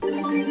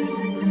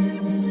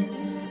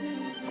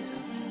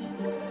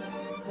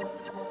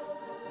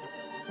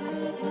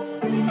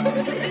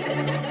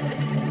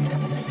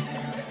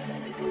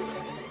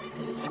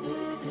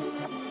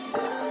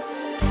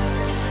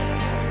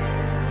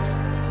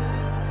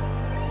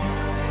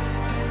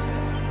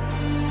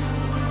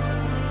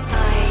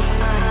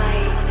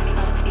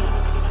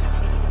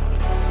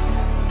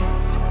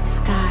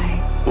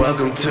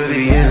Welcome to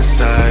the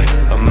inside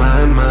of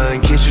my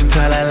mind. Can't you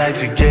tell I like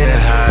to get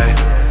high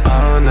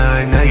all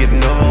night? Now you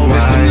know why.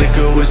 With some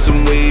liquor, with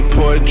some weed,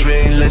 pour a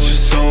drink, let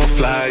your soul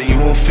fly. You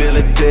won't feel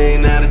a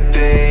thing, not a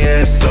thing,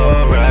 yeah, it's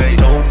alright.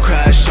 Don't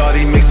cry,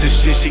 shorty, mix the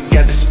shit, she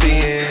got the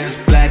spins.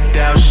 Blacked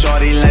out,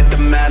 shorty, like the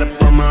mat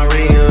up on my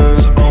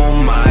rims. Oh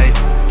my,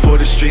 for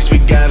the streets, we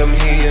got them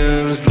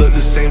hymns. Look the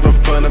same from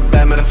front to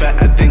back, matter of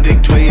fact, I think they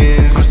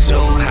twins. I'm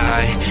so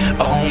high,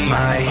 oh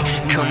my,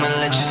 come and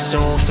let your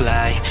soul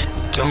fly.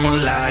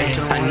 Don't lie,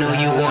 I know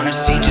you wanna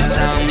see just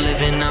how I'm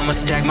living. I'ma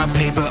stack my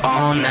paper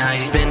all night,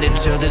 spend it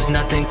till there's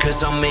nothing,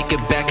 cause I'll make it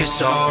back, it's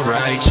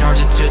alright.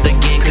 Charge it to the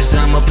game, cause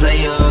I'm a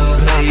player.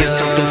 Pop it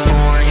something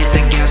foreign, hit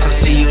the gas, I'll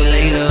see you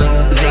later.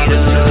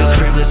 Later to the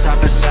crib, let's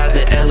hop inside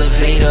the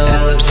elevator.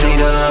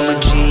 I'm a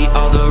G,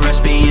 all the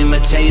rest be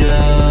imitator.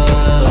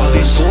 All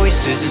these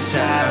voices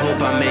inside,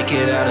 hope I make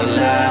it out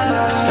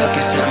alive. Stuck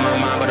inside my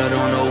mind, but I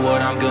don't know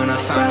what I'm gonna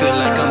find. Feel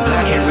like I'm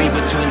black, can't read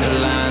between the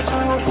lines.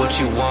 What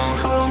you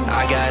want?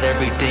 I got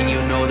everything, you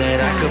know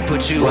that I could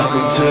put you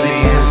Welcome on. to the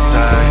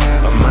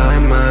inside of my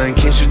mind.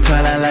 Can't you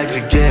tell I like to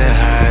get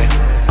high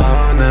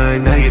all night?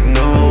 Now you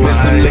know why. With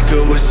some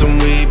liquor, with some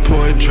weed,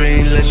 pour a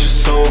drink, let your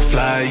soul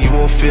fly. You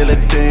won't feel a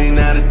thing,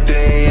 not a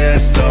thing, yeah,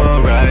 it's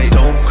alright.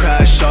 Don't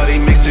cry, shorty,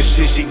 mix the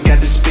shit, she got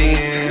the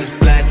spins.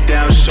 Blacked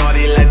out,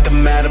 shorty, like the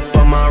mat up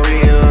on my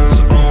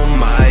rims. Oh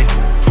my,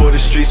 for the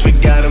streets, we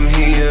got them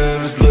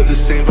hymns. Look the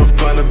same from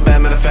front to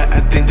back, matter of fact, I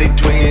think they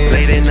twins.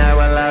 Late at night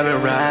while I've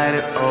been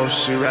riding, oh,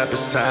 she right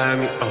beside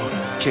me,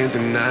 oh, can't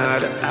deny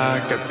that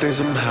I got things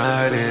I'm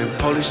hiding.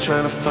 Police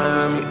trying to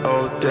find me,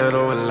 oh, dead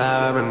or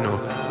alive, I know.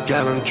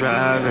 Got them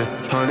driving,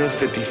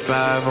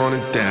 155 on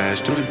the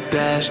dash. Do the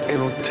dash, ain't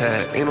no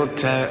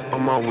tag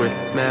on my way.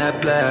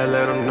 Mad black,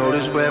 let them know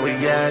this where we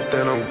at,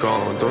 then I'm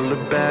gone. Don't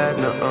look bad,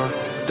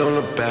 nuh-uh, don't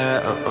look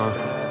bad,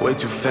 Way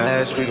too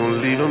fast, we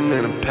gon' leave them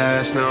in the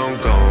past, now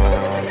I'm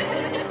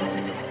gone.